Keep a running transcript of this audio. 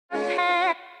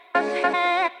All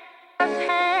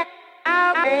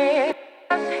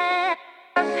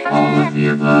of the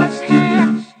above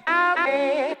studios.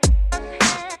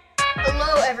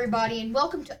 Hello, everybody, and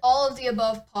welcome to All of the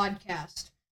Above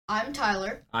podcast. I'm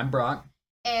Tyler, I'm Brock.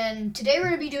 and today we're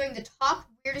going to be doing the top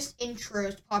weirdest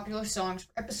intros to popular songs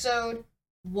for episode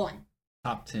 1.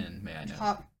 Top 10, may I know?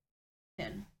 Top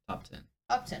 10. Top 10.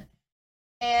 Top 10.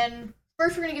 And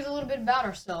first, we're going to give a little bit about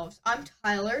ourselves. I'm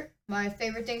Tyler. My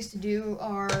favorite things to do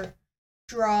are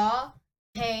draw,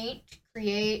 paint,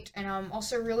 create, and I'm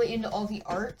also really into all the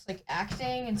arts, like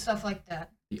acting and stuff like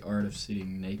that. The art of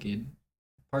sitting naked.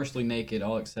 Partially naked,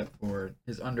 all except for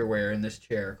his underwear in this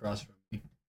chair across from me.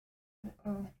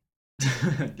 Oh.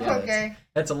 Yeah, Okay.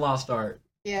 That's a lost art.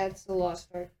 Yeah, it's a lost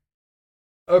art.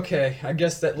 Okay, I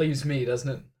guess that leaves me, doesn't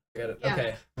it? Got it. Yeah.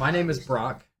 Okay, my name is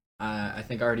Brock. I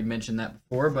think I already mentioned that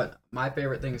before, but my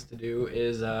favorite things to do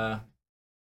is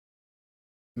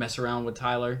mess around with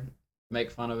Tyler,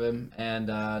 make fun of him, and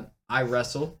I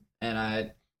wrestle, and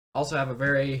I also have a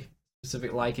very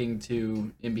specific liking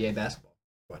to NBA basketball.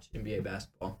 Watch NBA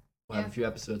basketball. We'll have a few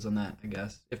episodes on that, I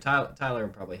guess. If Tyler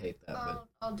would probably hate that,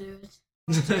 I'll do it.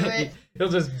 but do it. he'll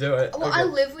just do it. Well, Okay. I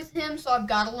live with him, so I've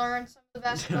got to learn some of the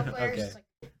basketball players. Okay. It's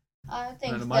like, I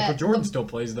think And that Michael Jordan still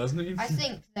plays, doesn't he? I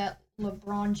think that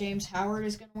LeBron James Howard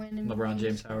is going to win. LeBron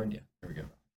James Howard, yeah. There we go.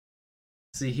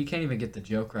 See, he can't even get the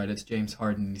joke right. It's James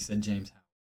Harden, and he said James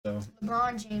Howard. So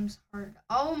LeBron James Howard.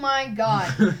 Oh my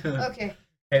God. Okay,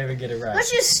 Can't even get it right.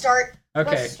 let's just start. Okay.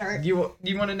 Let's start. Do you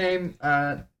want to name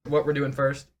what we're doing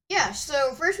first? Yeah.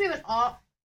 So first we have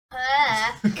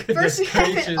Goodness first we have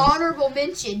an gracious. honorable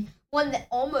mention. One that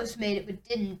almost made it but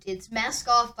didn't. It's "Mask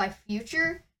Off" by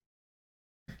Future.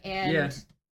 And Yeah.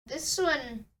 this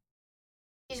one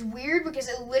is weird because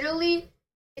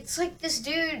it's like this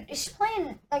dude is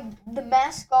playing like the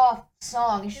Mask Off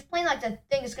song. He's just playing like the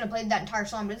thing that's gonna play that entire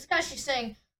song, but this guy's just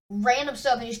saying random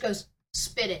stuff and he just goes,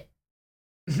 "Spit it."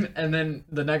 And then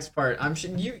the next part, I'm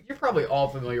sure you're probably all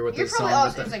familiar with You're this probably song.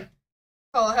 also just like,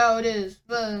 "Call it how it is,"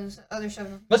 but other stuff.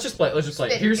 Let's just play it. Let's just play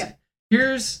it. Spit it,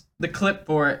 Here's the clip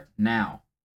for it now.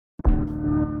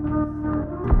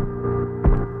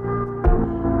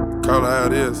 Call it how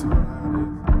it is.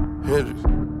 Hendrix.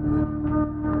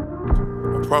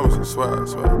 I promise I swear, I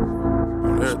swear.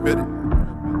 On there, bit it.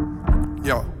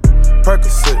 Yo,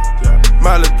 Percocet.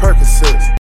 Miley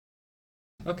Percocet.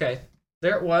 Okay,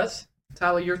 there it was.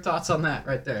 Tyler, your thoughts on that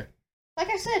right there? Like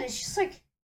I said, it's just like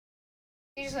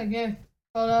he's just like, "Yeah,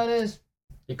 call it how it is."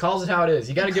 He calls it how it is.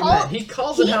 You gotta give him that. He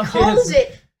calls it how it is. He calls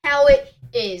it how it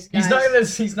is. Guys.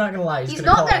 He's not gonna lie. He's gonna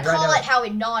not call gonna it right call now. it how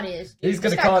it not is. Dude. He's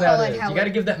gonna Just call it gotta how it is. You gotta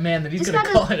give that man that he's He's gonna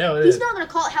not call it how it He's is. not gonna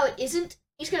call it how it isn't.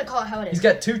 He's gonna call it how it is. He's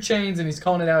got 2 chains and he's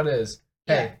calling it how it is.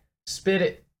 Yeah. Hey, spit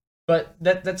it. But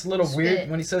that's a little Spit weird it.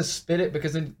 when he says spit it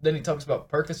because then he talks about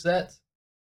Percocets.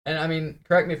 And I mean,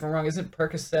 correct me if I'm wrong, isn't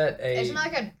Percocet It's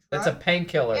not like a that's a drug.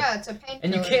 painkiller? Yeah, it's a painkiller.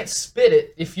 And you can't spit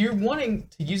it. If you're wanting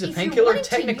to use a If you're painkiller, wanting to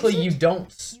technically use you it, don't You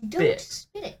spit. don't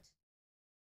spit it.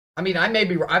 I mean, I've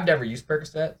never used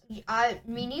Percocet,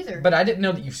 Me neither. but I didn't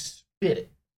know that you spit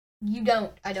it. You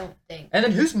don't. I don't think. And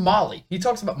then who's Molly? He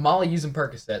talks about Molly using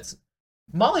Percocets.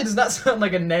 Molly does not sound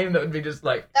like a name that would be just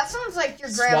like That sounds like your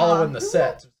grandma. swallowing the Who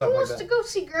sets or Who something like wants that. to go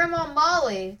see Grandma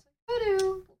Molly? It's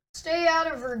like, stay out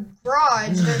of her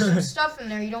garage. There's some stuff in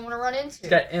there you don't want to run into. She's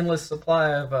got endless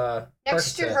supply of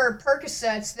Next to Percocet. her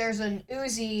Percocets, there's an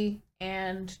Uzi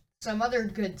and some other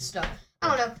good stuff.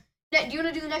 I don't know. Do you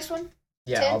want to do the next one?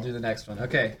 Yeah, 10? I'll do the next one.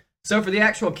 Okay. So for the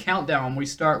actual countdown, we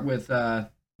start with oh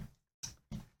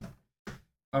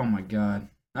my god.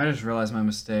 I just realized my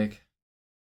mistake.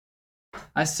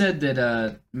 I said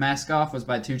that Mask Off was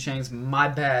by 2 Chainz. My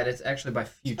bad. It's actually by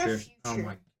Future. Future. Oh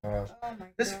my gosh. Oh my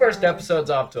This God. first episode's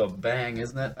off to a bang,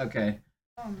 isn't it? Okay.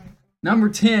 Oh my God. Number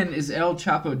 10 is El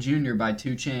Chapo Jr. by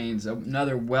 2 Chainz,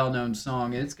 another well-known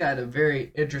song. It's got a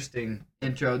very interesting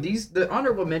intro. The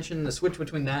honorable mention, the switch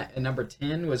between that and number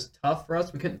 10 was tough for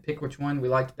us. We couldn't pick which one we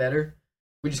liked better.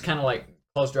 We just kind of like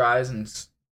closed our eyes and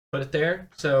put it there.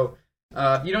 So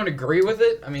if you don't agree with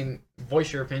it, I mean,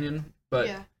 voice your opinion. But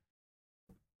Yeah.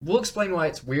 we'll explain why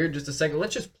it's weird just a second.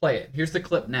 Let's just play it. Here's the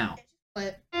clip now.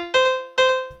 But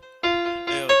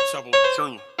El Chapo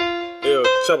Jr. El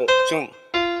Chapo Jr.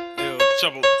 El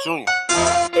Chapo Jr.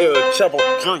 El Chapo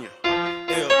Jr.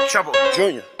 El Chapo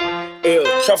Jr. El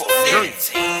Chapo Jr.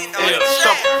 El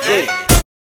Chapo Jr.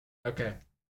 Okay.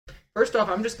 First off,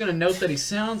 I'm just going to note that he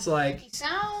sounds like he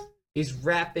sound. he's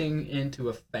rapping into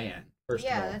a fan, first of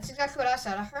Yeah, all. that's exactly what I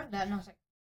said. I heard that and I was like,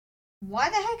 why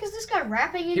the heck is this guy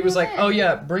rapping into He was a like, fan? "Oh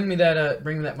yeah, bring me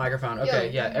that microphone." Okay,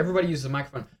 Yo. yeah, everybody uses a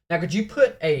microphone. Now, could you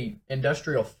put a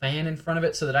industrial fan in front of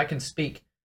it so that I can speak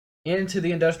into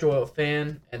the industrial oil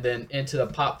fan, and then into the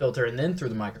pop filter, and then through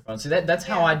the microphone. See, that's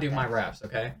how Yeah, I do my raps,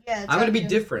 okay? Yeah, I'm going to be different.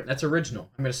 different. That's original.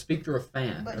 I'm going to speak through a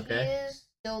fan, But okay? he is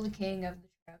still the king of the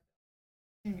trap.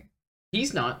 Junior.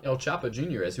 He's not. El Chapo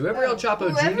Jr. is. Whoever El Chapo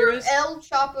Whoever Jr. is, El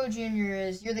Chapo Jr.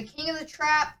 is, you're the king of the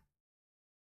trap,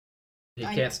 he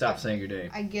I- can't stop saying your name.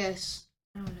 I guess.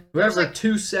 I don't know. Whoever There's, like,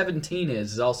 217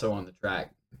 is also on the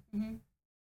track. Mhm.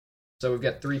 So we've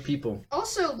got 3 people.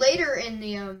 Also, later in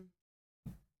the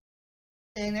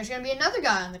thing, there's gonna be another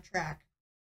guy on the track,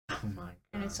 Oh my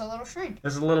and god. it's a little strange.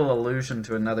 There's a little allusion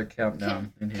to another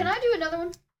countdown in here. Can I do another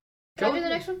one? Can I Go do the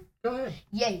ahead. next one? Go ahead.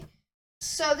 Yay!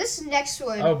 So this next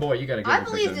one, Oh boy, you gotta go. I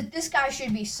believe that this guy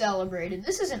should be celebrated.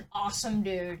 This is an awesome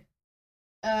dude.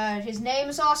 His name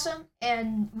is awesome,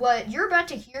 and what you're about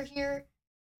to hear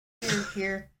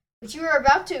what you are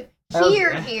about to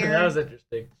hear That was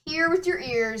interesting. hear with your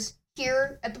ears,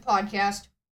 here at the podcast,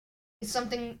 is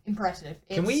something impressive.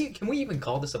 Can we even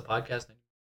call this a podcast?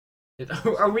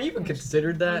 Are we even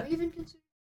considered that? Are we even consider?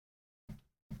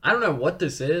 I don't know what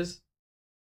this is.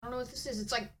 I don't know what this is.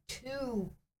 It's like 2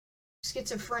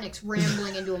 schizophrenics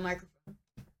rambling into a microphone.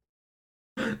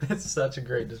 That's such a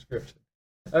great description.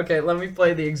 Okay, let me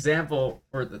play the example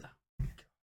for the.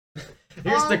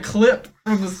 Here's the clip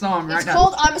from the song right It's now.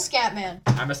 called "I'm a Scat Man."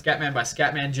 I'm a Scatman by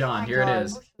Scatman John. My Here God, it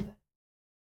is. we're so bad.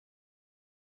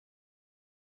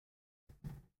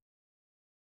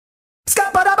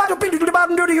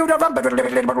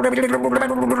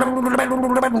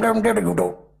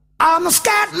 I'm a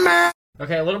scat man.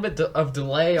 Okay, a little bit of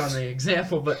delay on the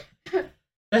example, but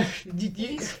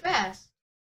He's fast.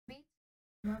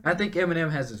 I think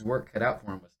Eminem has his work cut out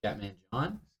for him with Scatman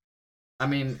John. I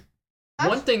mean, I've-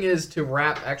 one thing is to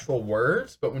rap actual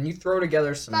words, but when you throw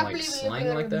together some like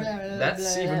slang like that,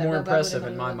 that's even more impressive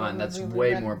in my mind. That's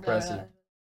way more impressive.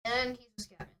 And he's a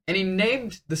Scat Man. And he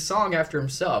named the song after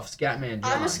himself, Scatman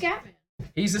John. I'm a Scat Man.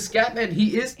 He's a Scatman.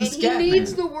 He is the And he Scatman.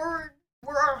 needs the word.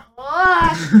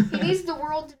 He needs the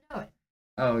world to know it.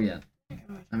 Oh yeah.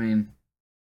 I mean,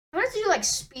 I'm gonna have to do like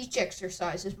speech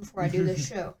exercises before I do this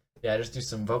show. yeah, just do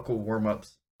some vocal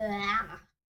warm-ups. A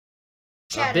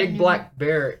Chattanooga. big black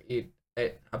bear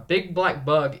a big black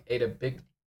bug ate a big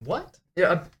what?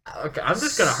 Yeah. Okay, I'm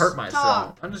just gonna hurt myself.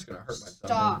 Stop. I'm just gonna hurt myself.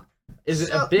 Stop. Is it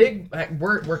So- a big?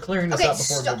 We're clearing this Okay, up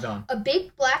before we stop. move on. A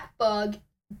big black bug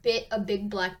bit a big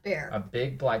black bear. A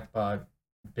big black bug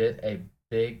bit a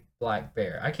big black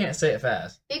bear. I can't say it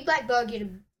fast. Big black bug ate a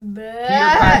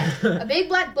Piper, big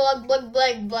black bug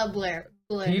blair.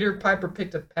 Peter Piper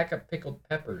picked a peck of pickled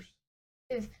peppers.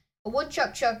 If a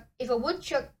woodchuck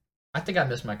I think I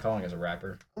missed my calling as a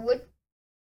rapper.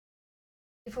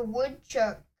 if a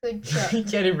woodchuck could chuck. He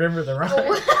can't even remember the rhyme.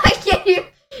 I can't even.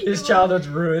 His childhood's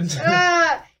ruined.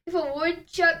 If a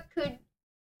woodchuck could,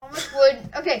 how much wood?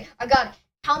 Okay, I got it.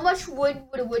 How much wood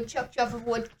would a woodchuck chuck if a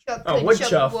woodchuck Oh, could wood chuck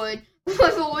chuff. wood?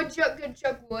 If a woodchuck could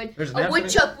chuck wood, There's an a F in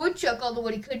it? woodchuck all the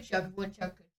wood he could chuck. A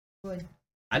woodchuck could wood.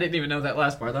 I didn't even know that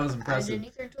last part. That was I impressive.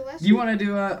 didn't either until last. You want to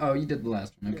do oh, you did the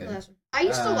last one. The Okay. last one. I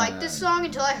used to like this song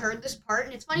until I heard this part,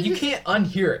 and it's funny. You 'cause can't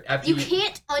unhear it after You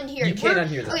can't unhear it. You can't We're-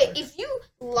 unhear this Okay, part. if you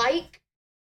like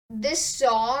this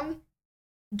song,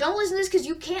 don't listen to this because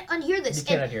you can't unhear this. You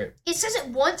can't And unhear it. it says it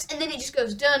once, and then it just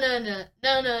goes dun dun dun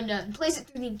dun dun dun, and plays it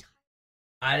through the entire.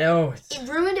 I know. It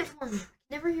ruined it for me.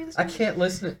 Never hear this. I song. can't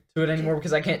listen to it anymore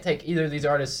because I can't take either of these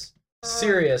artists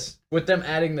serious with them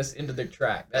adding this into their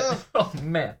track. Ugh. Oh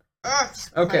man.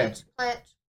 Plants, Okay.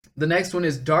 plants. The next one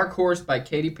is Dark Horse by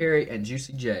Katy Perry and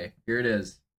Juicy J. Here it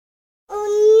is.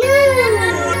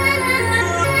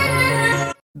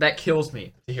 That kills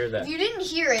me to hear If that. you didn't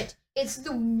hear it, it's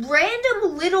the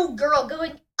random little girl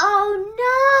going, "Oh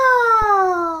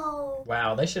no!"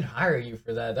 Wow, they should hire you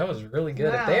for that. That was really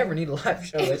good. If Wow. they ever need a live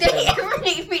show, If they they should. ever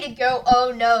need me to go,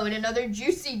 "Oh no!" in another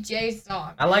Juicy J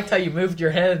song. I liked how you moved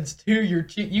your hands to your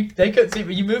cheek. They couldn't see,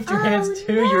 but you moved your hands Oh,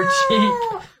 to your no.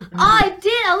 cheek. I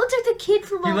did. I looked like the kid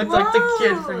from You Alone. looked like the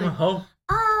kid from Home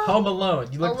Oh.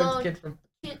 Alone. You looked like Alone. the kid from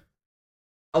Kid-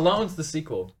 Alone's the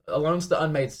sequel. Alone's the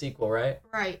unmade sequel, right?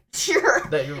 Right. Sure.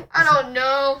 That you- I don't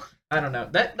know. I don't know.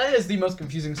 That is the most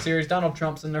confusing series. Donald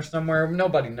Trump's in there somewhere.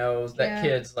 Nobody knows. That Yeah.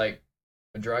 kid's like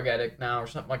a drug addict now or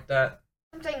something like that.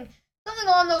 Something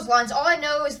along those lines. All I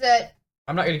know is that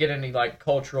I'm not gonna get any like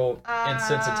cultural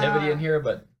insensitivity in here,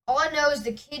 but all I know is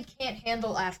the kid can't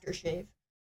handle aftershave.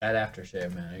 that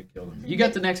aftershave, man, it killed him. You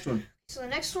got the next one. So the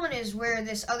next one is where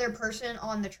this other person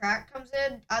on the track comes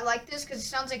in. I like this because it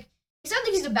sounds like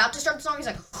he's about to start the song. He's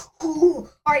like, "Ooh,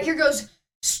 all right, here goes,"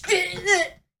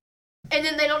 and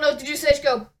then they don't know what to do, so they just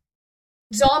go,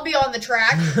 "Zombie on the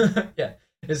track." Yeah,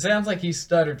 It sounds like he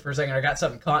stuttered for a second. I got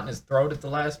something caught in his throat at the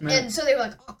last minute. And so they were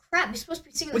like, "Oh crap, he's supposed to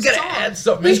be singing We the gotta song. add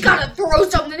something. We just gotta throw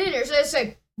something in here." So they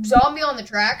say, "Zombie on the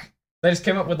track." They just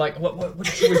came up with like, what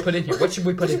should we put in here? What should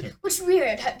we put in here? What should we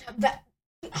that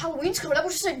Halloween's coming up?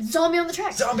 We'll just say zombie on the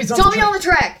track. Zombies on Zombie the on the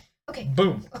track. Okay.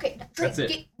 Boom. Okay. Drake, That's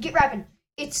it. Get rapping.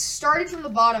 It's Started from the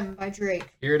Bottom by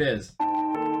Drake. Here it is.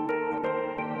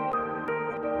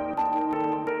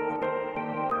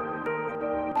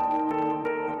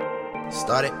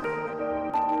 Started.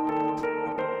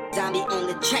 Zombie on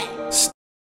the track.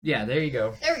 Yeah, there you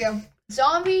go. There we go.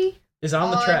 Zombie Is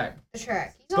on the track. The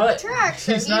track. He's But on the track.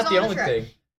 So he's not the on only track. thing.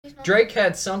 He's not- Drake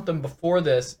had something before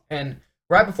this, and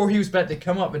right before he was about to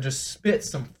come up and just spit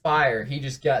some fire, he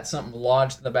just got something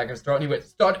lodged in the back of his throat, and he went,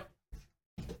 "Start,"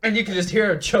 and you can just hear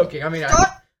him choking. I mean,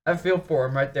 I feel for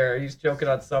him right there. He's choking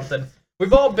on something.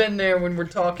 We've all been there when we're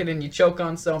talking and you choke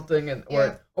on something, and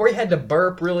Yeah. or he had to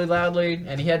burp really loudly,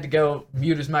 and he had to go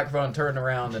mute his microphone and turn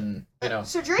around, and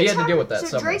So he Drake's had to deal with that. So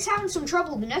somewhere. Drake's having some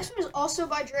trouble. The next one is also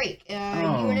by Drake. You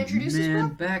Oh want to introduce this man,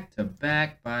 one? back to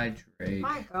back by Drake.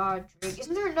 My God, Drake.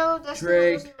 Isn't there no? That's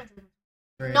Drake.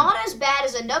 Not, not as bad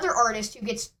as another artist who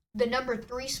gets the number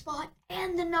 3 spot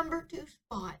and the number 2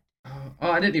 spot. Oh,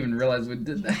 I didn't even realize we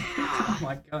did that. Oh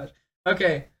my gosh.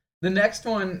 Okay, the next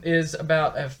one is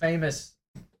about a famous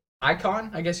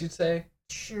icon, I guess you'd say.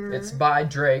 Sure. It's by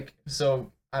Drake,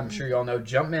 so I'm sure you all know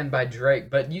Jumpman by Drake,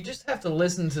 but you just have to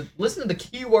listen to the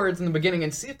keywords in the beginning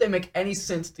and see if they make any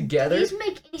sense together. Do these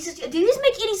make any sense? Do these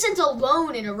make any sense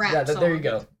alone in a rap Yeah, song? there you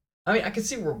go. I mean, I can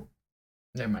see where...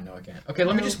 Never mind, no, I can't. Okay,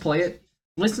 let me just play it.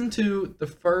 Listen to the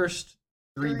first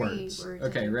three words.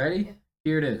 Okay, ready? Yeah.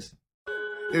 Here it is.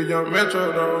 If young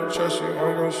Metro don't trust you,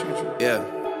 I'm gonna shoot you.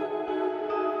 Yeah.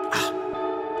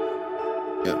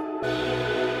 Yeah.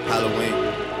 Halloween.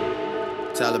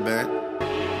 Taliban.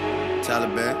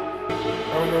 I'm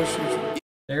gonna shoot you.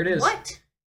 There it is. What?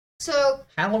 So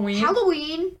Halloween.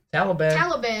 Halloween,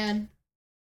 Taliban.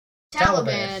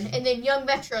 Taliban, and then Young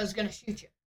Metro is gonna shoot you.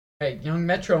 Hey, Young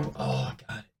Metro. Oh, I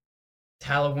got it.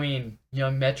 Halloween.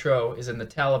 Young Metro is in the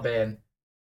Taliban.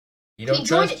 He He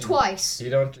joined it twice. He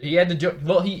don't. He had to join.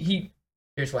 Well, he.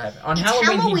 Here's what happened. On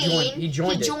Halloween, he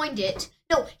joined it.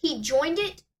 No, he joined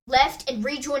it, left, and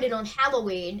rejoined it on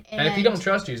Halloween. And if he don't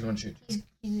trust you, he's gonna shoot you.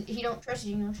 he don't trust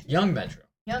you. Know? Young Metro,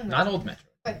 Young not Metro. old Metro.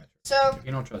 Right. Young Metro. So If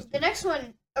you don't trust the you. next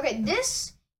one. Okay,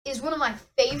 this is one of my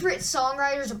favorite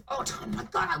songwriters of all time. My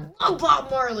God, I love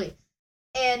Bob Marley.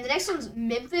 And the next one's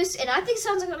Memphis, and I think it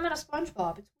sounds like I'm out of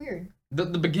SpongeBob. It's weird. The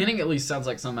beginning at least sounds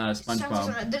like something out of Sounds like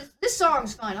SpongeBob. this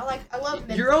song's fine. I love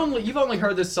Memphis. You've only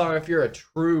heard this song if you're a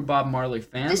true Bob Marley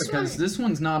fan, This because one- this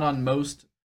one's not on most.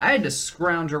 I had to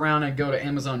scrounge around and go to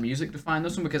Amazon Music to find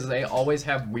this one because they always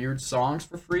have weird songs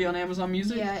for free on Amazon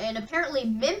Music. Yeah, and apparently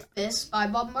Memphis by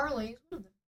Bob Marley is one of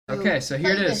them. Okay, so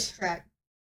here it play is. This track.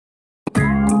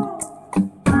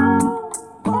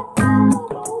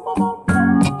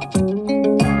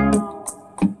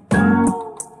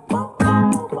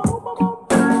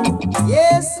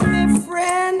 Yes, me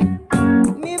friend.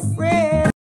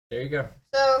 There you go.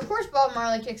 So of course Bob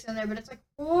Marley kicks in there, but it's like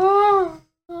whoa.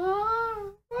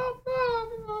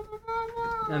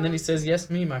 And then he says, "Yes,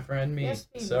 me, my friend, me." Yes,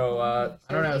 me, So my friend, me.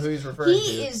 I don't know So who he's referring to.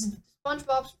 He is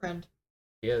SpongeBob's friend.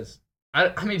 He is.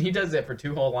 I mean, he does that for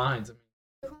 2 whole lines.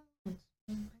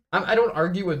 I don't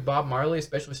argue with Bob Marley,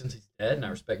 especially since he's dead, and I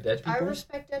respect dead people. I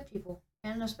respect dead people,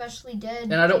 and especially dead.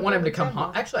 and I don't want him to people come with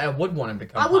haunt. Actually, I would want him to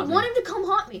come I would haunt want him to come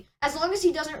haunt me, as long as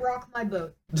he doesn't rock my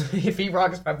boat. me. If he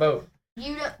rocks my boat.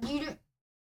 You don't,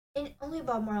 and only a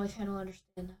Bob Marley fan will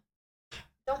understand that.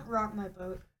 Don't rock my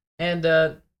boat. And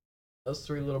those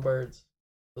 3 little birds.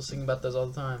 We'll sing about those all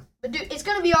the time. But dude, it's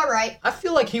gonna be all right. I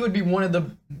feel like he would be one of the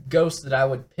ghosts that I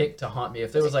would pick to haunt me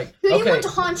if it was like, Who do you okay. want to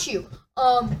haunt you?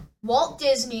 Walt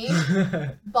Disney,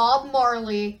 Bob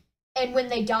Marley, and when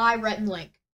they die, Rhett and Link,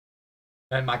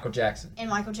 and Michael Jackson. and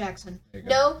Michael Jackson. There you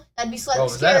go. No, that'd be slightly Oh,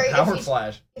 was that scary a power if he's,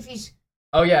 flash? if he's.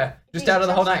 Oh yeah, just he's out of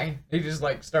the whole just- night. He just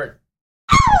like start.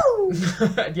 Ow!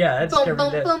 Yeah, that's Bum, scary.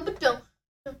 bum, Dead. bum, ba-dum.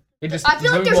 He just I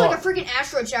feel like there's like a moonwalk. freaking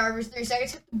asteroid shower every 3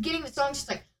 seconds. At the beginning of the song, just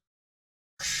like.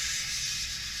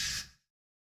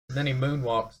 And then he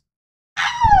moonwalks.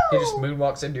 He just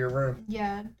moonwalks into your room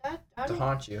Yeah, to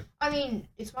haunt you. I mean,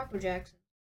 it's Michael Jackson.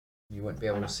 You wouldn't be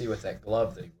able to see with that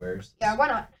glove that he wears. Yeah, why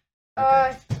not?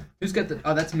 Okay. Who's got the?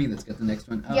 Oh, that's me. That's got the next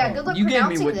one. Yeah, Oh, good luck you gave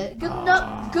me pronouncing what- this.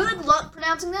 Ah. Good luck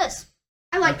pronouncing this.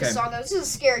 I like this Okay. song though. This is a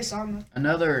scary song though.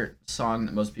 Another song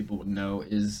that most people would know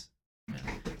is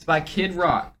it's by Kid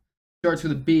Rock. Starts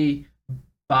with a B.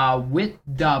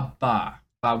 Ba-wit-da-ba.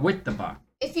 Ba-wit-da-ba.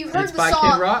 If you've And heard it's the by Kid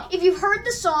song, Rock? if you've heard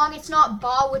the song, it's not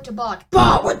ba with the ba.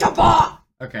 Ba with the ba.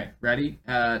 Okay, ready?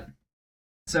 It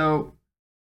So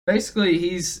basically,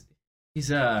 he's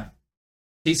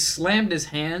slammed his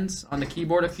hands on the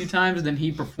keyboard a few times, and then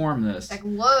he performed this. Like,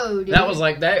 whoa, dude. That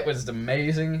was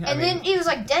amazing. And then he was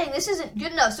like, dang, this isn't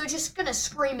good enough, so he's just gonna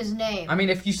scream his name. I mean,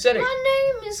 if you said it, My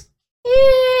name is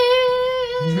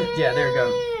Kid. Yeah, there you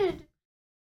go.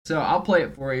 So I'll play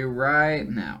it for you right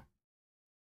now.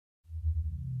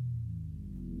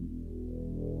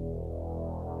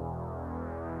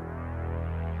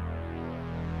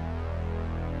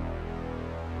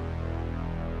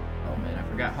 Oh man, I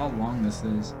forgot how long this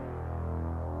is.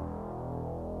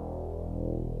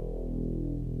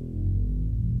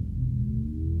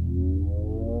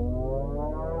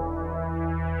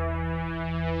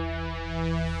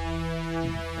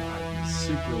 God, it's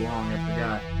super long, I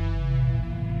forgot.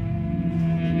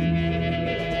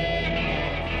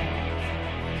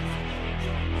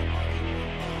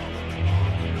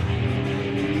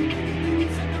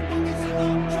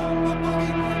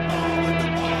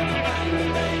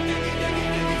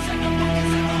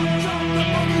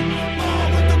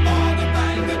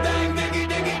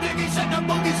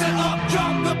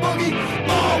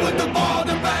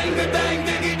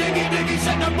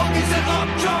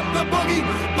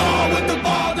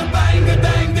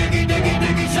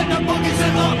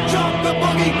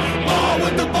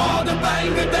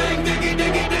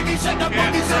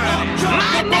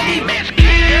 My name is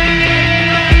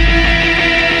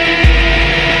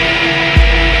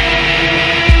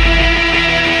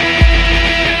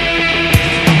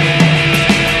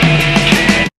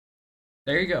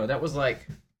There you go. That was like,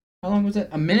 how long was that?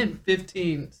 A minute and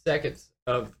 15 seconds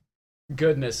of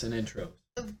goodness and intros.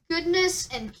 Of goodness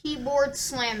and keyboard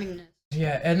slammingness.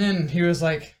 Yeah, and then he was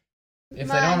like, if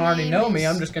they My don't already name know me, is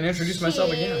I'm just going to introduce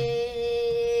myself again.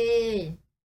 Kid.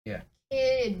 Yeah.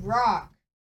 Kid Rock.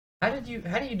 How do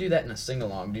you do that in a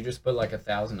sing-along? Do you just put like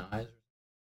 1,000 eyes?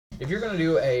 If you're going to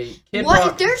do a Kid What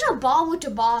Rock... if there's a ball with the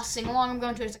ball sing along? I'm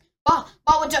going to it's like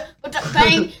ball with the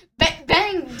bang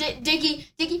bang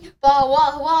diggy ball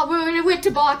wall with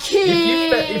the ball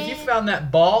kid. If you found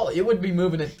that ball, it would be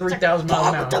moving at 3,000 miles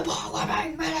an hour. The ball,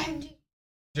 bang bang.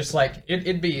 Just like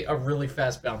it'd be a really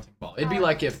fast bouncing ball. It'd be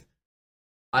like if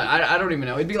I don't even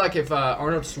know. It'd be like if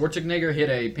Arnold Schwarzenegger hit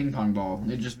a ping pong ball.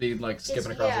 It'd just be like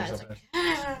skipping across or something.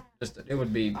 Just it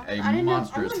would be a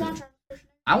monstrous thing.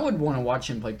 I would want to watch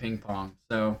him play ping pong.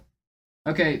 So,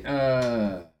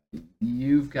 okay,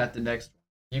 you've got the next one.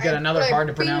 You got another hard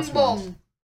to pronounce one.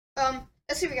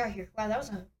 Let's see what we got here. Wow, that was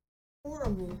a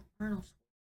horrible Arnold.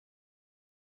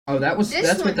 Oh,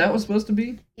 that's what that was supposed to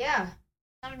be. Yeah,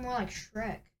 sounded more like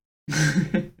Shrek.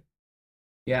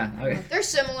 Yeah, okay. They're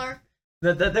similar.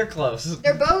 They're close.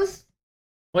 They're both.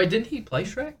 Wait, didn't he play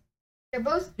Shrek? They're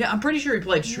both. Yeah, I'm pretty sure he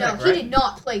played Shrek. No, right? he did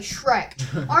not play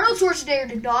Shrek. Arnold Schwarzenegger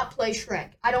did not play Shrek.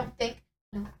 I don't think.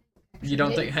 No. You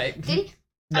don't think? Hey, Did he?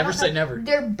 never say never.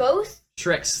 They're both.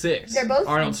 Shrek 6. They're both.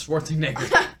 Arnold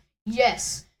Schwarzenegger.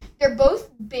 Yes, they're both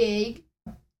big.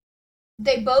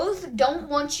 They both don't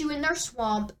want you in their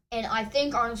swamp, and I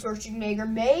think Arnold Schwarzenegger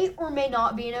may or may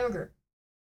not be an ogre.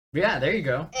 Yeah, there you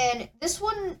go. And this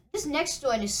next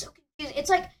one is so confusing. It's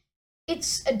like,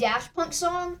 it's a Daft Punk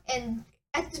song, and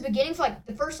at the beginning, for like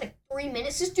the first 3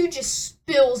 minutes, this dude just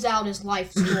spills out his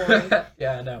life story.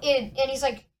 Yeah, I know. And he's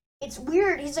like, it's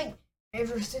weird. He's like,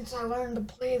 ever since I learned to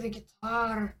play the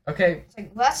guitar. Okay. It's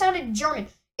like, well, that sounded German.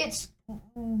 It's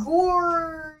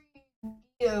Giorgio.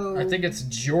 I think it's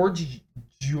Giorgio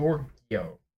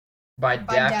by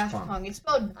Daft Punk. It's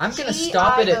spelled I'm going to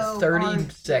stop it at 30 Giorgio.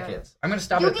 seconds. I'm going to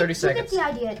stop it at 30 seconds. You get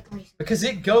the idea at 30 seconds. Because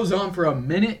it goes on for a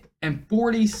minute and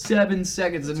 47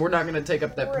 seconds, and we're not going to take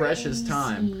up that precious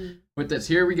time with this.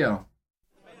 Here we go.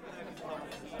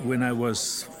 When I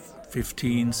was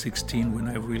 15, 16, when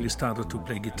I really started to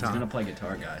play He's guitar, going to play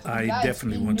guitar, guys. I Guys,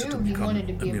 definitely he wanted to knew he become wanted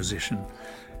to a be a- musician.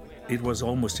 It was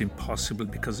almost impossible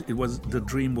because the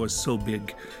dream was so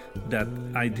big that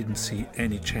I didn't see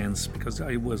any chance because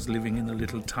I was living in a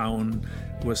little town,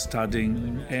 was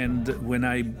studying, and when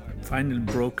I finally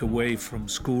broke away from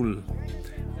school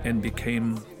and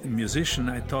became a musician,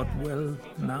 I thought, well,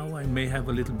 now I may have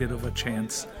a little bit of a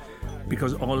chance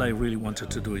because all I really wanted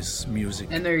to do is music.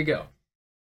 And there you go.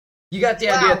 You got the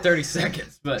idea at 30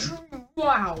 seconds, but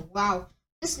Wow.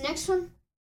 This next one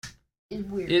is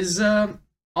weird. is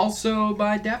also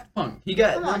by Daft Punk. He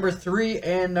got Come on. number 3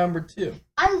 and number 2.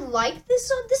 I like this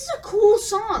song. This is a cool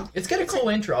song. It's got a cool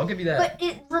intro, I'll give you that. But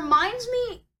it reminds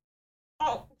me.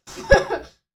 Oh,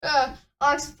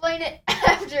 I'll explain it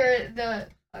after the.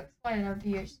 I'll explain it after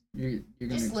yours. You're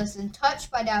Just gonna listen.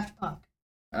 Touch by Daft Punk.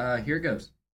 here it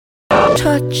goes.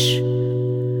 Touch,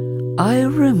 I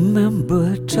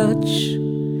remember touch,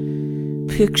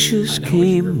 pictures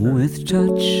came with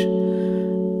touch,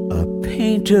 a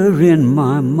painter in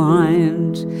my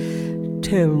mind.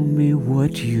 Tell me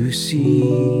what you see.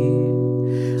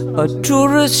 A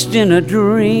tourist in a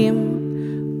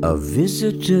dream, a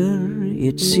visitor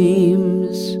it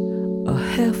seems, a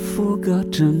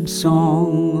half-forgotten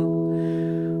song.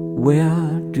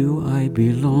 Where do I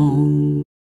belong?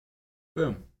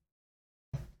 Boom.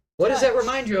 What does that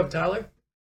remind you of, Tyler?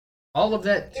 All of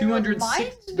that 2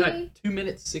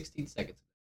 minutes 16 seconds.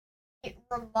 It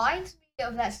reminds me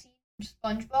of that scene from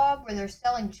SpongeBob where they're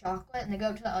selling chocolate and they go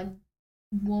up to that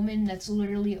woman that's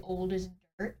literally old as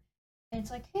dirt. And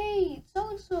it's like, hey,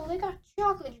 so-and-so, they got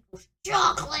chocolate. He goes,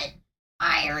 chocolate?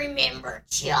 I remember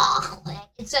chocolate.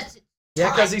 It says it.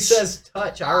 Yeah, because he says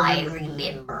touch. I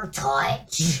remember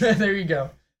touch. There you go.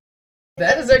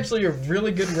 That is actually a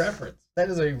really good reference. That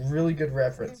is a really good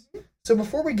reference. Mm-hmm. So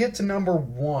before we get to number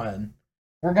 1,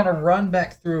 we're going to run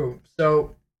back through.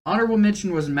 So honorable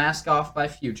mention was Mask Off by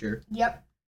Future. Yep.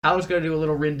 Tyler's going to do a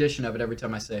little rendition of it every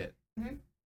time I say it. Mm-hmm.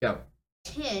 Go.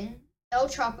 10, El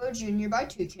Chapo Jr. by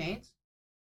 2 Chainz.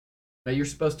 Now you're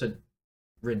supposed to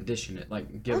rendition it.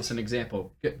 Like, give us an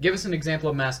example. Give us an example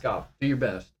of Mask Off. Do your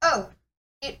best. Oh.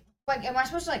 Am I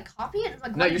supposed to, copy it?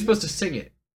 No, you're supposed to sing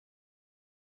it.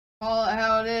 Call it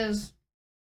how it is.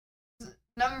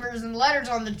 Numbers and letters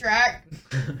on the track.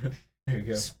 There you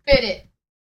go. Spit it.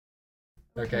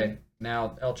 Okay,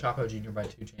 now El Chapo Jr. by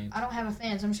 2 Chainz. I don't have a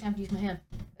fan, so I'm just going to have to use my hand.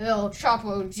 El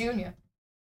Chapo Jr.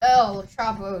 El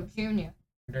Chapo Jr.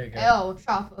 There you go. El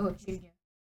Chapo Jr.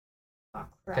 Oh,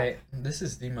 crap. Okay, this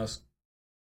is the most...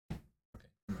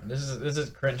 Okay, this is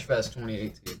Cringe Fest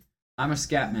 2018. I'm a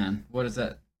Scatman. What is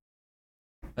that?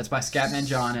 That's by Scatman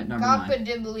John at number 9.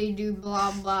 Dibbly do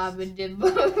blah blah ba dib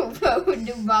do blah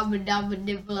ba da ba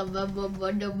dib blah blah blah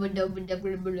blah blah blah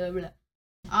blah blah.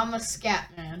 I'm a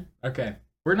Scatman. Okay,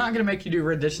 we're not gonna make you do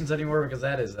renditions anymore because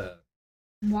that is a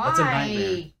why? That's a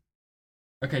nightmare.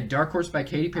 Okay, Dark Horse by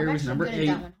Katy Perry was number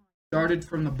 8. Started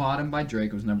from the Bottom by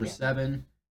Drake was number 7.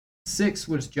 6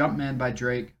 was Jumpman by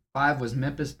Drake. 5 was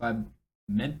Memphis by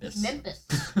Memphis.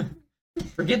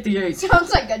 Forget the 8.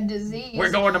 Sounds like a disease.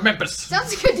 We're going to Memphis.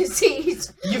 Sounds like a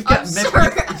disease. You've got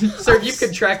Memphis. Sir, you've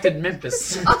contracted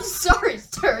Memphis. I'm sorry,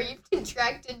 sir. You've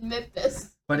contracted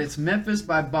Memphis. But it's Memphis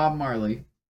by Bob Marley.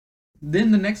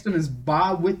 Then the next one is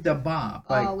Ba with the Ba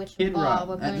by Kid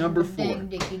Rock at number 4.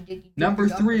 Number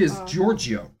 3 is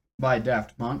Giorgio by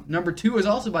Daft Punk. Number 2 is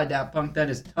also by Daft Punk. That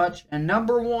is Touch. And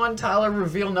number 1, Tyler,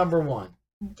 reveal number 1.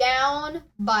 Down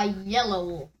by Yellow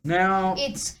Wolf. Now...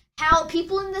 It's how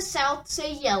people in the South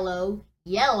say yellow,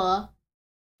 yella,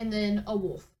 and then a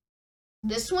wolf.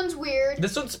 This one's weird.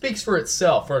 This one speaks for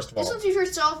itself, first of all. This one speaks for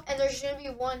itself, and there's going to be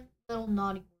one little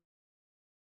naughty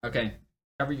word. Okay.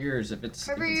 Cover your ears if it's...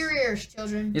 Cover your ears,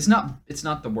 children. It's not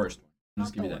the worst one. I'll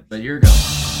just give you that. But here we go.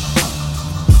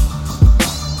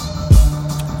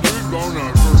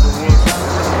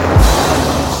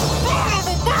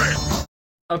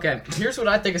 Okay, here's what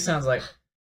I think it sounds like.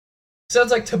 Sounds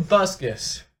like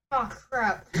Tobuscus. Oh,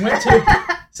 crap.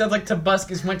 Sounds like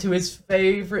Tobuscus went to his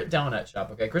favorite donut shop,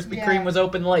 okay? Krispy Kreme was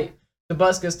open late.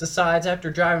 Tobuscus decides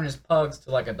after driving his pugs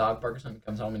to like a dog park or something, he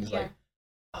comes home and he's like,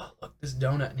 oh, look, this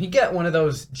donut. And he got one of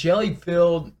those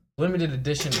jelly-filled limited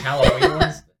edition Halloween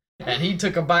ones. And he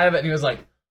took a bite of it and he was like,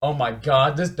 oh my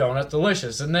god, this donut's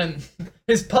delicious. And then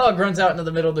his pug runs out into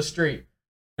the middle of the street.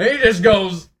 And he just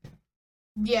goes...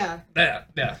 Yeah,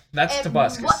 that's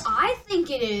Tobuscus. What I think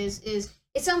it is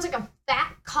it sounds like a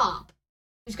fat cop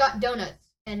who's got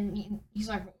donuts, and he's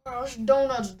like, oh, this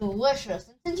donut's delicious.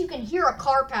 And since you can hear a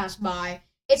car pass by,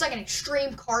 it's like an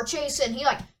extreme car chase, and he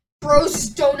like throws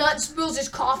his donut, spills his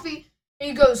coffee, and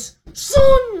he goes,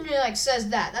 son, and he like says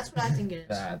that. That's what I think it is.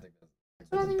 That's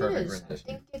what I think it is. I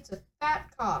think it's a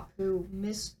fat cop who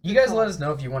missed. You guys let us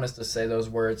know if you want us to say those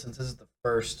words, since this is the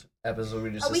first episode.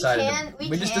 We just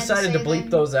decided to bleep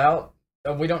those out.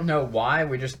 We don't know why.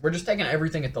 We're just taking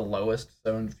everything at the lowest.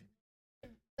 So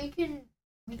we can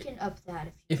up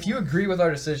that if you agree with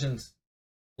our decisions.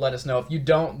 Let us know. If you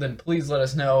don't, then please let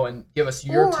us know and give us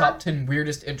your top 10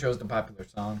 weirdest intros to popular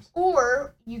songs.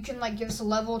 Or you can like give us a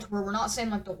level to where we're not saying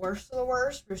like the worst of the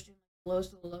worst. We're just doing the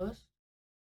lowest of the lowest.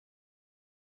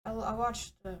 We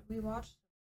watched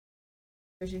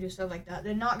who do stuff like that.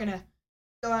 They're not gonna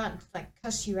go out and like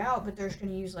cuss you out, but they're just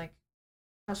gonna use like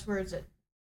cuss words that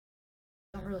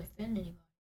don't really offend anybody.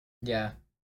 Yeah,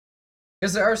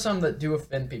 because there are some that do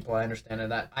offend people. I understand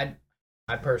that.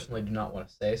 I personally do not want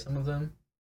to say some of them,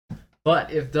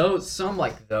 but if some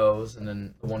like those, and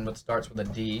then the one that starts with a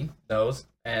D, those,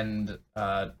 and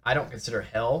I don't consider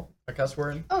hell a cuss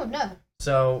word. Oh no.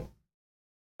 So,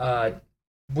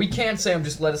 We can say them,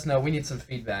 just let us know. We need some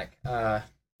feedback.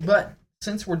 But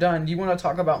since we're done, do you want to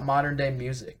talk about modern day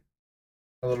music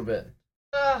a little bit?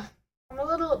 I'm a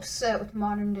little upset with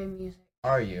modern day music.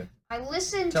 Are you? I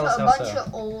listen Tell to us a how bunch so.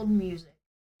 of old music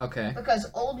Okay. because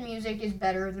old music is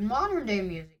better than modern day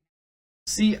music.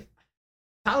 See,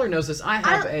 Tyler knows this. I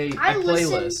have a listen-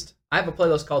 playlist. I have a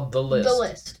playlist called The List. The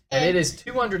List. And it is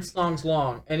 200 songs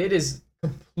long, and it is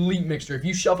complete mixture. If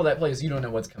you shuffle that playlist, you don't know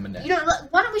what's coming next.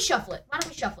 Why don't we shuffle it?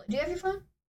 Do you have your phone?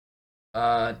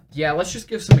 Yeah, let's just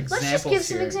give some examples. Let's just give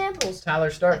some here. examples. Tyler,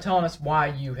 start telling us why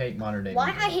you hate modern day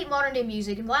Why music. I hate modern day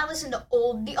music and why I listen to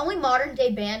old. The only modern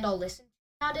day band I'll listen to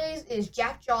nowadays is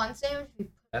Jack Johnson. If he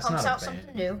That's pumps not a out band.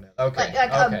 something new. Okay. Like okay. I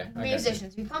got you.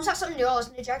 musicians. If he pumps out something new, I'll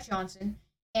listen to Jack Johnson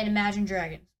and Imagine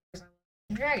Dragons. Because I love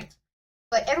Imagine Dragons.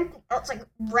 But everything else, like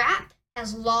rap,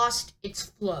 has lost its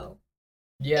flow.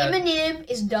 Yeah. Eminem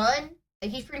is done.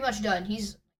 Like he's pretty much done.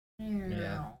 He's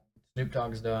Snoop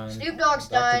Dogg's done. Snoop Dogg's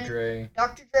Dr. done. Dre.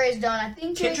 Dr. Dre's done. I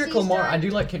think Kendrick Jay-Z's Lamar. done. I do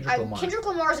like Kendrick Lamar. Kendrick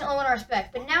Lamar is the only one I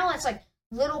respect. But now it's like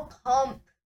Lil Pump,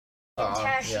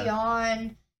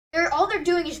 Tentacion. All they're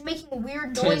doing is making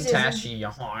weird noises.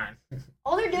 Tentacion.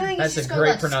 All they're doing That's is just a going great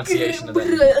like, pronunciation of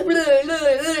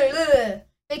that.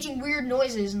 making weird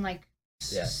noises and like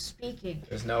Yeah. speaking.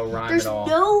 There's no rhyme There's at all.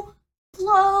 no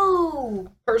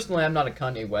flow. Personally, I'm not a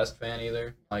Kanye West fan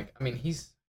either. Like, I mean,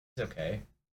 he's okay.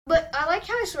 But I like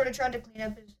how he sort of tried to clean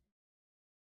up his.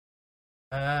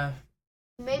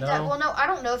 He made that. No. Well, no, I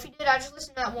don't know if he did. I just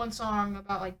listened to that one song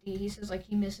about like he says like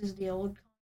he misses the old.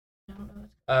 I don't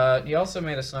know. He also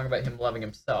made a song about him loving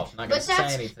himself. Not gonna But say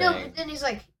that's anything. no. But then he's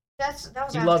like that was. He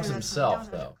after loves that himself,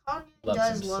 song. That was though. after. Kanye Loves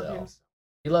does himself. love himself.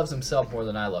 He loves himself more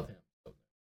than I love him.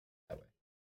 That way.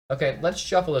 Okay, let's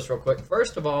shuffle this real quick.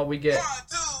 First of all, we get.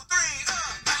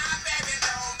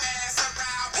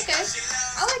 Okay,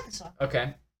 I like the song.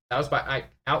 Okay, that was by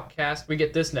Outkast. We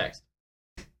get this next.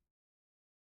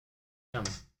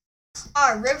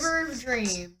 River of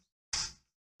Dreams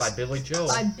By Billy Joel.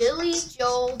 by Billy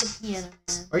Joel, the Piano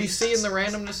Man. Are you seeing the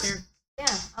randomness here? Yeah,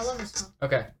 I love this song.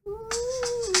 Okay.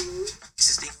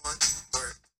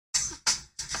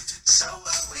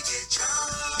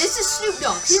 This is Snoop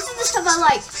Dogg. This is the stuff I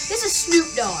like. This is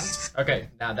Snoop Dogg. Okay,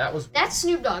 now that was. That's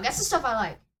Snoop Dogg. That's the stuff I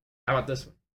like. How about this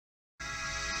one?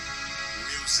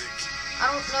 I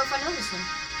don't know if I know this one.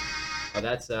 Oh,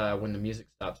 that's When the Music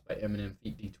Stops by Eminem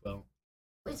feat D12.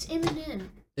 It's Eminem.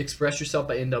 Express Yourself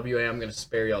by NWA. I'm gonna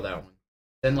spare y'all that one.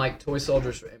 Then like Toy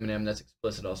Soldiers for Eminem. That's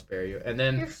explicit. I'll spare you. And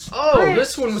then this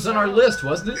one was on our list,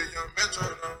 wasn't it?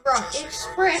 Bro,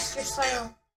 express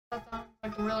yourself.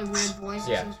 Like a really weird voice.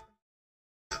 Yeah.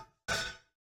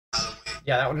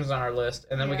 Yeah, that one was on our list.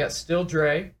 And then we got Still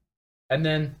Dre. And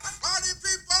then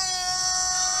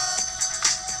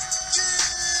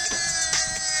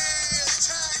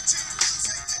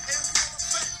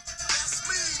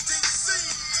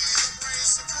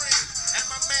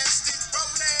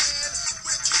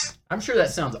I'm sure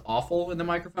that sounds awful in the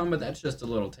microphone, but that's just a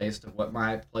little taste of what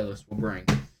my playlist will bring.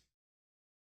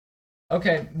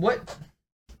 Okay, what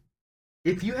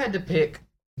if you had to pick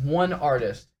one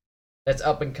artist that's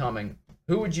up and coming,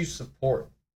 who would you support?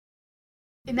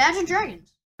 Imagine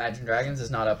Dragons. Imagine Dragons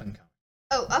is not up and coming.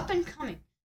 Oh, up and coming.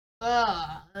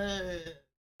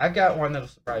 I've got one that'll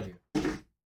surprise you.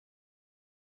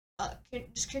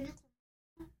 Just Kendrick.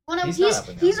 Well, no, He's not up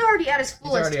and coming. he's already at his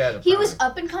fullest. already at a He was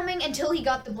prime. up and coming until he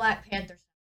got the Black Panther.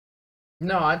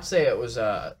 No, I'd say it was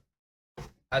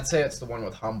I'd say it's the one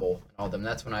with Humble and all them.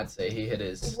 That's when I'd say he hit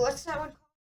his. What's that one called?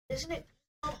 Isn't it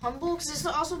called Humble? Because it's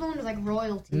also the one with like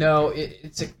royalty. No,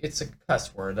 it's a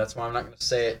cuss word. That's why I'm not gonna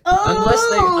say it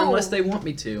Oh! unless they want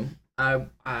me to. I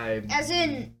As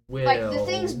in, will. like the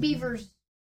things beavers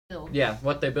build. Yeah,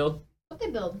 what they build? What they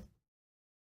build?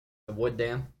 The wood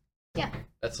dam. Yeah.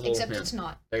 That's a little. Except hint. it's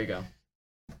not. There you go.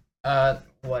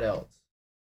 What else?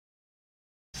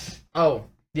 Oh,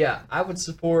 yeah, I would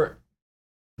support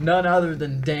none other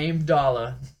than Dame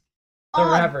Dollar, the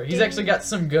rapper. He's actually got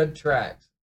some good tracks.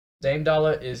 Dame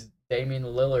Dollar is Damian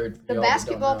Lillard. for The y'all that don't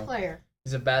basketball know. player.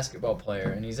 He's a basketball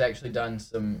player, and he's actually done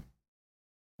some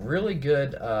really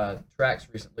good tracks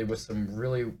recently with some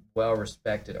really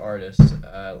well-respected artists.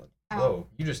 Whoa,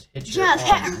 you just hit your Yeah, arm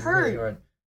that really hurt.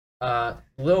 hard.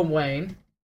 Lil Wayne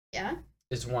Yeah.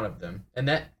 is one of them, and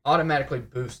that automatically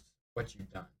boosts what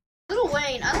you've done. Lil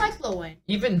Wayne. I like Lil Wayne.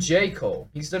 Even J. Cole,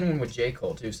 he's done one with J.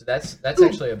 Cole too, so that's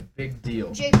actually a big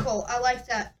deal. J. Cole. I like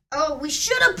that. Oh, we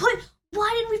should have put. Why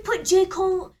didn't we put J.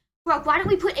 Cole? Brock, why didn't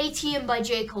we put ATM by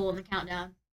J. Cole in the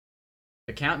countdown?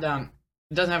 The countdown,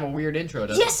 it doesn't have a weird intro,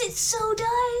 does Yes, it so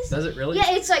does. it? Does it really?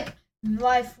 Yeah, it's like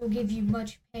life will give you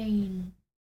much pain.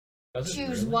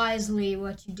 Choose wisely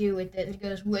what you do with it. It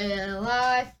goes, will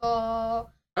I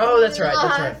fall? Oh, that's right. Will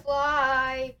That's I right.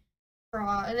 fly?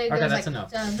 And it Okay, goes that's like,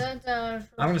 enough. Dun, dun, dun,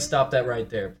 I'm gonna stop that right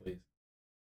there, please.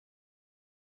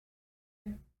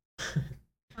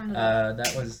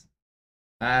 That was.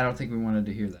 I don't think we wanted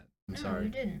to hear that. I'm No, sorry. you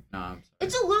didn't. No, I'm sorry.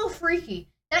 It's a little freaky.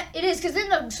 That it is, because then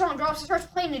the song drops and starts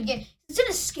playing it again. It's in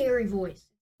a scary voice.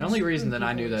 The only reason that Spooky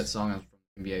I knew that voice. song was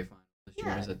from NBA Finals this year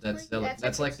Yeah, is that it's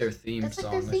that's like their theme That's song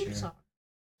like their this theme year. song.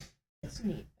 It's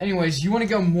neat. Anyways, you want to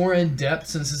go more in depth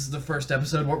since this is the first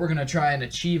episode? What we're gonna try and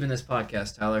achieve in this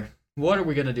podcast, Tyler? What are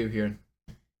we gonna do here?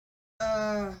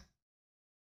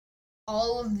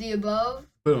 All of the above.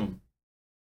 Boom.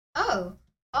 Oh,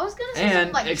 I was gonna say And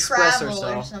something like express travel or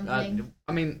ourselves. something.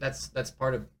 I mean, that's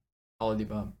part of all of the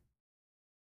above.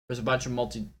 There's a bunch of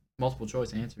multiple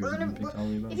choice answers. We're and you gonna- picked all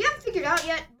of the above. If you haven't figured out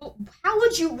yet, how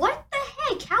would you? What the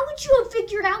heck? How would you have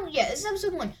figured out yet? This is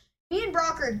episode 1. Me and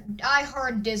Brock are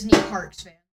diehard Disney parks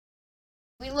fans.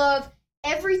 We love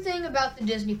everything about the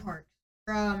Disney parks,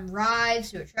 from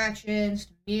rides to attractions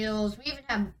to meals. We even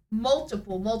have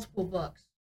multiple books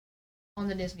on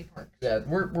the Disney parks. Yeah,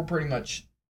 we're pretty much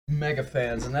mega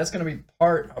fans, and that's going to be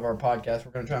part of our podcast.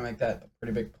 We're going to try and make that a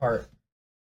pretty big part.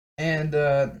 And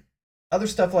other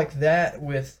stuff like that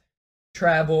with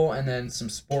travel and then some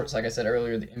sports, like I said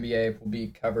earlier, the NBA will be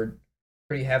covered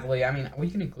pretty heavily. I mean, we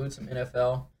can include some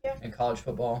NFL and college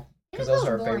football because those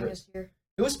are our boring favorites. this year.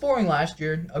 It was boring last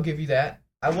year, I'll give you that.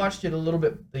 I watched it a little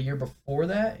bit the year before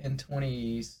that in It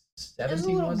was a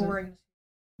 2017, little was it? boring.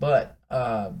 But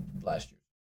last year,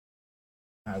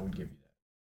 I would give you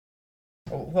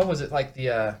that. Oh, what was it like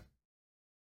the?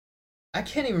 I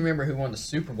can't even remember who won the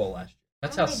Super Bowl last year.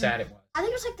 That's how sad it was. I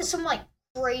think it was like some like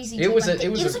crazy. It team, was like it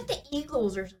was like the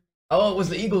Eagles or something. Oh, it was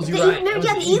the Eagles. You're The right. No, It was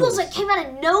yeah, the Eagles like came out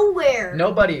of nowhere.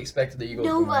 Nobody expected the Eagles.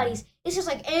 to win. Nobody's. It's just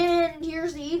like, and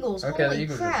here's the Eagles. Okay, Holy the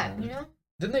Eagles crap, just you won. know?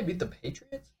 Didn't they beat the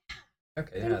Patriots?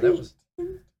 Okay, They yeah, that beat- was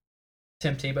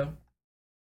Tim Tebow,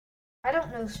 I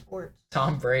don't know sports.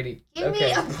 Tom Brady. Give Okay,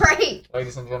 me a break.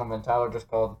 ladies and gentlemen, Tyler just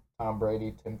called Tom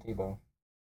Brady Tim Tebow.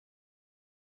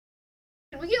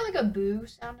 Can we get like a boo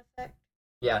sound effect?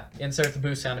 Yeah, insert the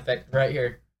boo sound effect right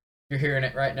here. You're hearing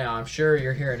it right now. I'm sure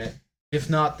you're hearing it. If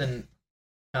not, then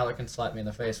Tyler can slap me in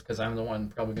the face because I'm the one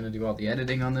probably going to do all the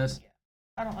editing on this.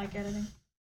 I don't like editing.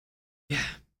 Yeah.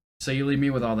 So you leave me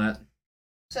with all that.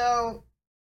 So,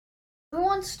 who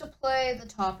wants to play the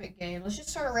topic game? Let's just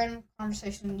start a random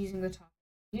conversation using the topic.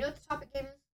 You know what the topic game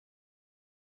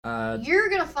is? You're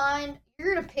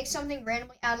gonna pick something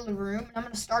randomly out of the room, and I'm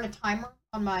gonna start a timer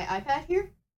on my iPad here,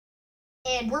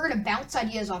 and we're gonna bounce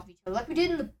ideas off each other, like we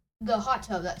did in the hot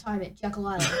tub that time at Jekyll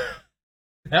Island.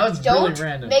 That was Don't really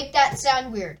random. make that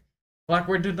sound weird. Like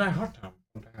we did that hot tub.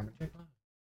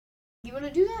 You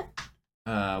wanna do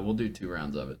that? We'll do 2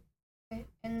 rounds of it Okay.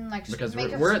 And like because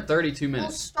make we're us- at 32 We'll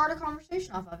minutes. start a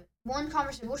conversation off of it. One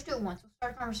conversation. We'll just do it once. We'll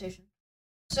start a conversation.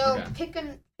 So Okay.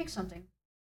 pick something.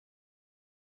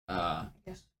 Uh,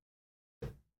 Yes.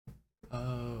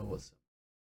 what's up?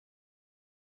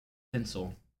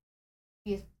 Pencil.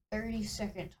 Be a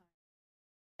 30-second time.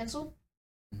 Pencil.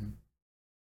 Mhm.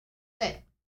 Set.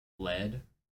 Lead.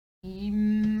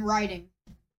 Writing.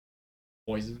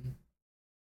 Poison.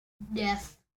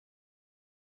 Death.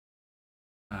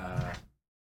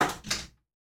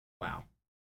 Wow.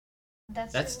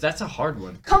 That's That's a hard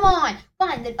one. Come on.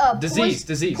 Fine. Disease.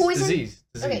 Poison. Disease.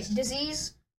 Okay.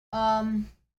 Disease.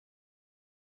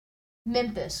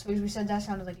 Memphis. We said that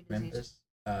sounded like a disease.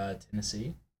 Memphis.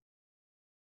 Tennessee.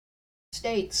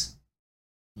 States.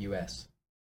 U.S.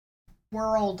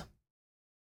 World.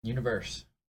 Universe.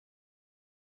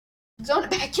 Zone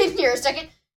it back in here a second.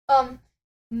 Wait,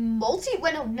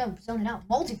 no, zone it out.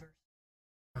 Multiverse.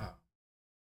 Oh.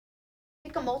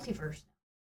 Pick a multiverse.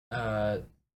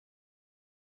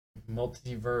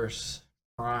 Multiverse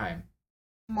Prime.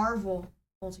 Marvel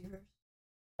multiverse.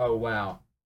 Oh wow.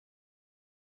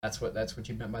 That's what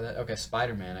you meant by that? Okay,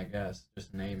 Spider-Man, I guess.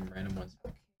 Just name random ones.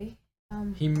 Okay.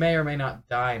 He may or may not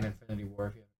die in Infinity War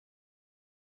if you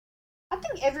I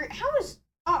think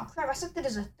oh crap, I set that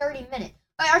as a 30-minute.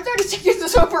 Our 30 seconds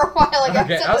was over a while ago.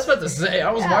 Okay, I was about to say,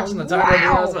 I was Yeah, watching the timer, and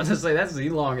I was wow. about to say, that's the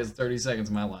longest 30 seconds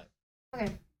of my life. Okay.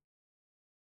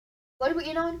 What did we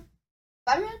end on?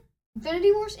 Spider-Man?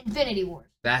 Infinity Wars? Infinity Wars.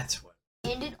 That's what.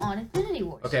 Ended on Infinity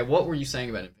Wars. Okay, what were you saying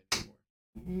about Infinity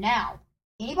War? Now,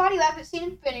 anybody who haven't seen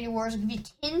Infinity Wars, I'll give you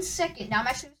 10 seconds. Now I'm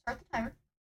actually going to start the timer.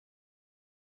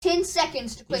 10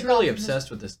 seconds to click He's really off of this-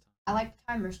 obsessed with this. I like the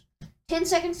timers. 10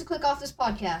 seconds to click off this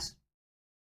podcast.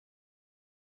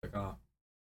 Click off.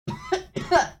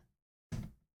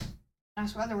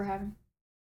 Nice weather we're having.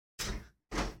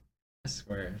 That's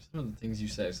swear, some of the things you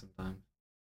say sometimes.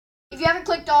 If you haven't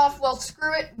clicked off, well,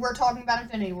 screw it. We're talking about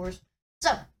Infinity Wars.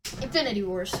 So, Infinity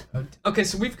Wars. Okay,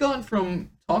 so we've gone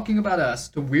from talking about us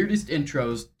to weirdest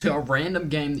intros to a random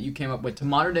game that you came up with to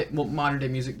modern day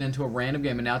music, then to a random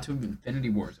game, and now to Infinity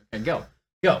Wars. Okay, go,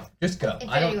 just go.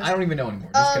 I don't even know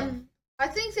anymore. Just go. I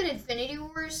think that Infinity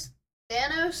Wars,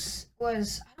 Thanos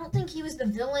was. I don't think he was the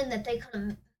villain that they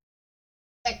kind of.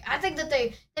 Like, I think that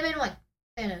they made him like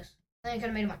Thanos. They kind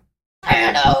of made him like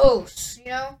Thanos.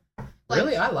 You know. Like,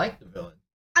 Really, I like the villain.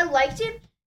 I liked it,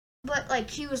 but like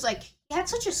he was like he had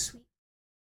such a sweet.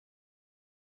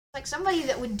 Like somebody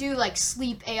that would do like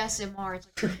sleep ASMR. It's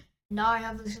like, now I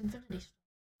have this Infinity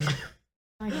Stone.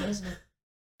 Oh, yeah, isn't it?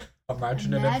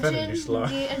 Imagine an Infinity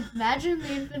Stone. Imagine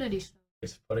the Infinity Stone.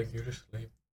 It's putting you to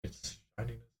sleep. It's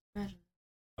shining.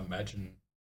 Imagine.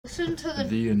 Listen to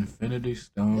the Infinity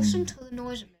Stone. Listen to the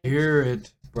noise it makes. Hear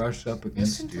it brush up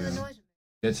against Listen to the noise.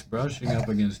 It's brushing up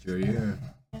against your ear.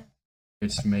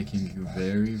 It's making you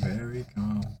very, very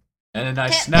calm. And then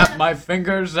I snap my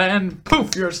fingers and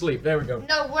poof, you're asleep. There we go.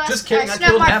 No, when Just kidding, I I snap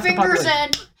killed my half the fingers population.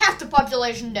 and half the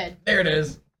population dead. There it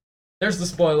is. There's the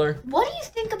spoiler. What do you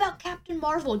think about Captain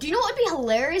Marvel? Do you know what would be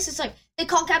hilarious? It's like they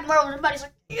call Captain Marvel and everybody's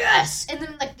like, yes! And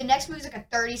then like the next movie's like a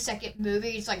 30-second movie.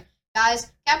 It's like,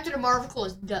 guys, Captain Marvel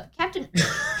is done. Captain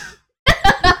Marvel.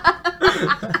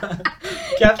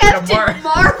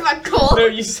 No,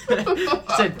 you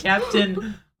said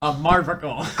Captain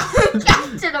Marvel.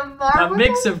 Captain Marvel. A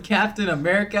mix of Captain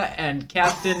America and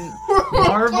Captain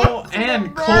Marvel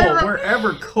and Cole.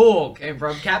 Wherever Cole came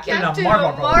from. Captain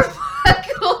Marvel.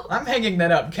 I'm hanging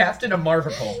that up. Captain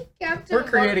Marvel. We're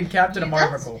creating Captain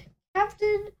Marvel.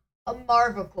 Captain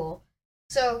Marvel.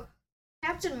 So,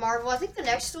 Captain Marvel, I think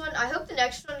I hope the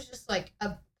next one is just like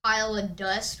a pile of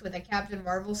dust with a Captain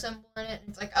Marvel symbol in it. And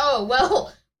it's like, oh,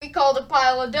 well, we called a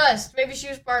pile of dust. Maybe she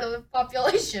was part of the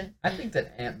population. I think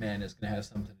that Ant-Man is going to have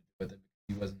something to do with it because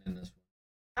he wasn't in this one.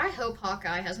 I hope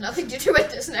Hawkeye has nothing to do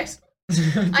with this next one.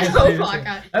 I hope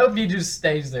Hawkeye. I hope he just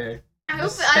stays there. I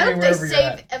hope they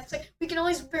save. It's like, we can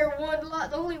only spare one life.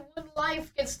 Only one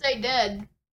life can stay dead.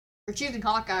 We're choosing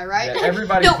Hawkeye, right? Yeah,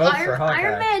 everybody vote for Hawkeye.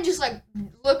 Iron Man just like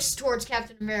looks towards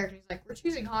Captain America. He's like, "We're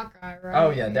choosing Hawkeye, right?" Oh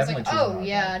yeah, definitely. Like, Hawkeye.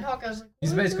 Yeah, and Hawkeye's like,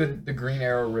 he's basically the Green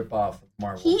Arrow ripoff of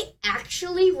Marvel. He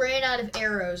actually ran out of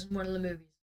arrows in one of the movies.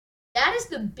 That is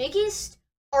the biggest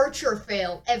Archer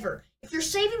fail ever. If you're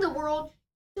saving the world,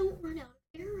 don't run out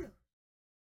of arrows.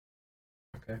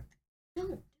 Okay.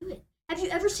 Don't do it. Have you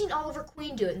ever seen Oliver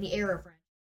Queen do it in the Arrow franchise?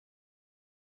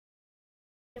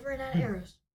 Never ran out of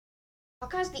arrows.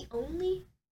 Hawkeye's the only.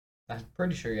 I'm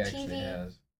pretty sure he actually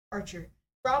has. Archer.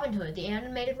 Robin Hood, the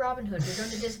animated Robin Hood. We're going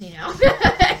to Disney now.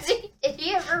 Did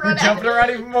he ever run out? Jumping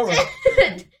around even more.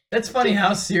 That's funny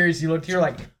how serious you looked. You're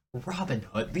like, Robin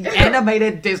Hood, the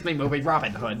animated Disney movie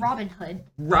Robin Hood. Robin Hood.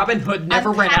 Robin Hood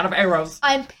never ran out of arrows.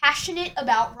 I'm passionate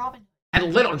about Robin Hood.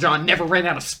 And Little John never ran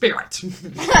out of spirit.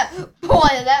 Boy,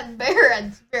 that bear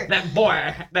had spirit. That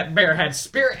bear had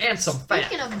spirit and some fat.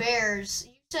 Speaking of bears,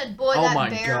 you said, boy, that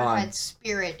bear had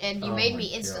spirit, and you made me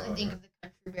instantly think of the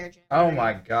Country Bear Jamboree. Oh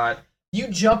my god. You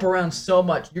jump around so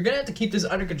much. You're gonna have to keep this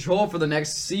under control for the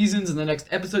next seasons and the next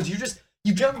episodes. You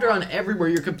jumped around everywhere.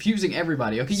 You're confusing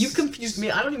everybody. Okay, you confused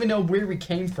me. I don't even know where we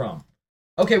came from.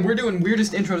 Okay, we're doing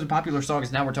weirdest intros of popular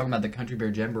songs. Now we're talking about the Country Bear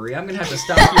Jamboree. I'm gonna have to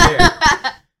stop you there.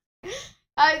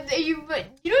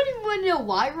 You don't even want to know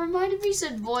why it reminded me. You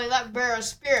said, boy, that bear has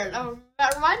spirit.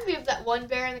 That reminded me of that one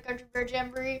bear in the Country Bear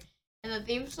Jamboree and the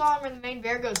theme song where the main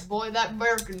bear goes, boy, that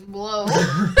bear can blow.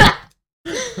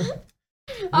 We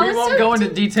won't go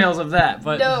into details of that,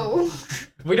 but no.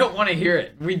 We don't want to hear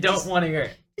it. We don't want to hear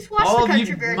it. Just watch all the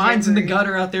Country of Bear you minds in the Jamboree.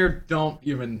 gutter out there, don't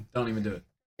even do it.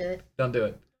 Do it. Don't do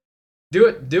it.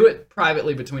 Do it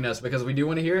privately between us because we do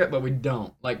want to hear it, but we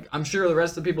don't. Like, I'm sure the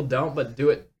rest of the people don't, but do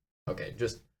it. Okay,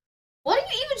 just. What are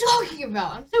you even talking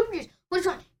about? I'm so confused. What's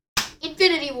wrong?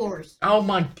 Infinity Wars. Oh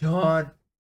my god.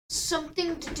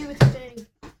 Something to do with Infinity.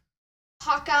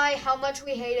 Hawkeye, how much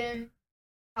we hate him.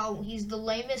 How he's the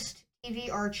lamest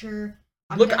TV Archer.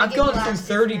 Look, I've gone from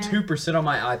 32% on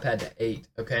my iPad to 8,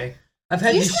 okay? I've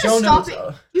had these show notes.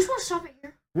 You just want to stop it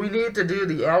here? We need to do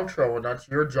the outro, and that's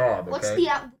your job, okay? What's the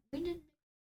out? We didn't.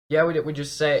 Yeah, we did. We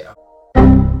just say.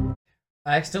 I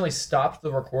accidentally stopped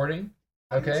the recording.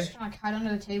 Okay. I'm just gonna hide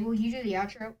under the table. You do the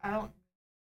outro. I don't.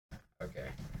 Okay.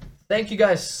 Thank you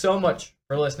guys so much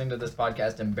for listening to this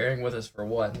podcast and bearing with us for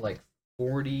what, like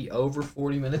over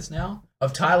 40 minutes now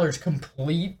of Tyler's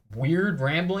complete weird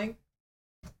rambling.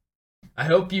 I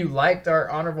hope you liked our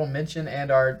honorable mention and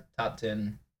our top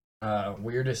 10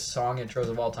 weirdest song intros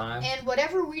of all time. And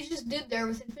whatever we just did there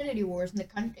with Infinity Wars and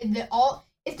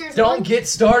Don't get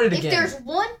started again. If there's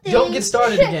one thing, Don't get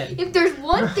started again. If there's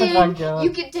one thing God. you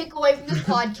can take away from this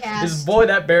podcast, It's boy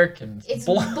that bear can. it's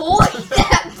boy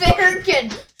that bear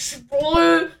can.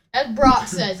 As Brock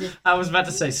says it. I was about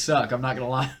to say suck. I'm not gonna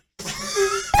lie.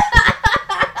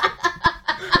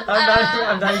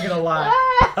 I'm not even gonna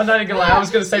lie. I'm not even gonna lie. I was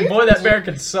gonna say boy that bear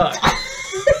can suck.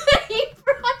 He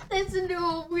brought this into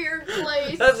a weird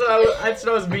place. That's what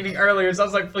I was meaning earlier. So I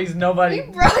was like, please, nobody.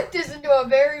 He brought this into a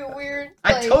very weird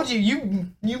place. I told you,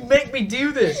 you make me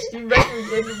do this. You make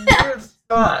me into a weird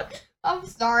spot. I'm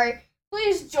sorry.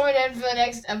 Please join in for the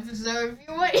next episode if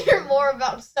you want to hear more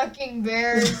about sucking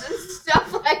bears and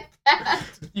stuff like that.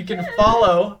 You can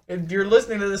follow, if you're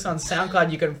listening to this on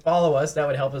SoundCloud, you can follow us. That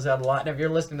would help us out a lot. And if you're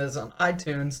listening to this on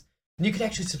iTunes, you can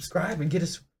actually subscribe and get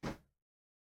us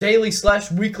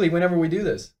daily/weekly whenever we do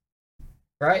this.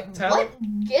 Right, Tyler?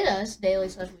 What? Get us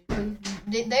daily/weekly.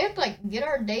 They have to, like, get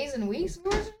our days and weeks?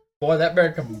 Boy, that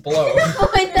bear can blow.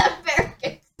 Boy, that bear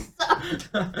can suck.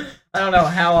 I don't know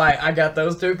how I got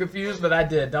those two confused, but I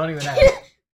did. Don't even ask.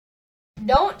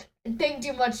 Don't think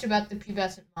too much about the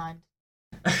pubescent mind.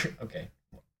 Okay.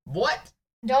 What?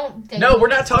 Don't think. No, we're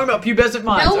not talking about pubescent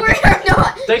minds. No, okay? we're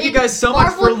not. Thank you guys so much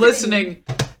Marvel for Infinity. listening.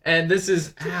 And this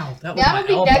is that was That'll my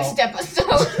be elbow. next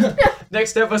episode.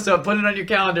 Next episode, put it on your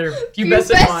calendar.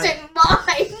 Pubescent mind.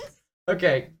 Pubescent mind.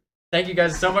 Okay. Thank you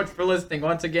guys so much for listening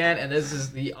once again. And this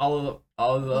is the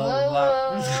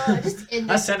Just end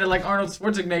I it. sounded like Arnold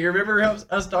Schwarzenegger. Remember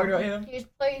us talking about him? He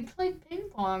played ping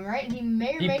pong, right? And he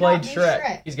may or He may played not be Shrek.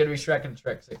 Shrek. He's gonna be Shrek in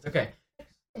Shrek 6. Okay.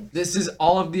 This is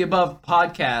All of the Above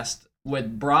podcast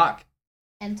with Brock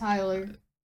And Tyler.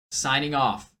 signing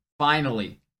off.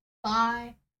 Finally.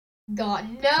 Bye.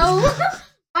 God, no.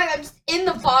 I'm just in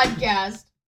the podcast.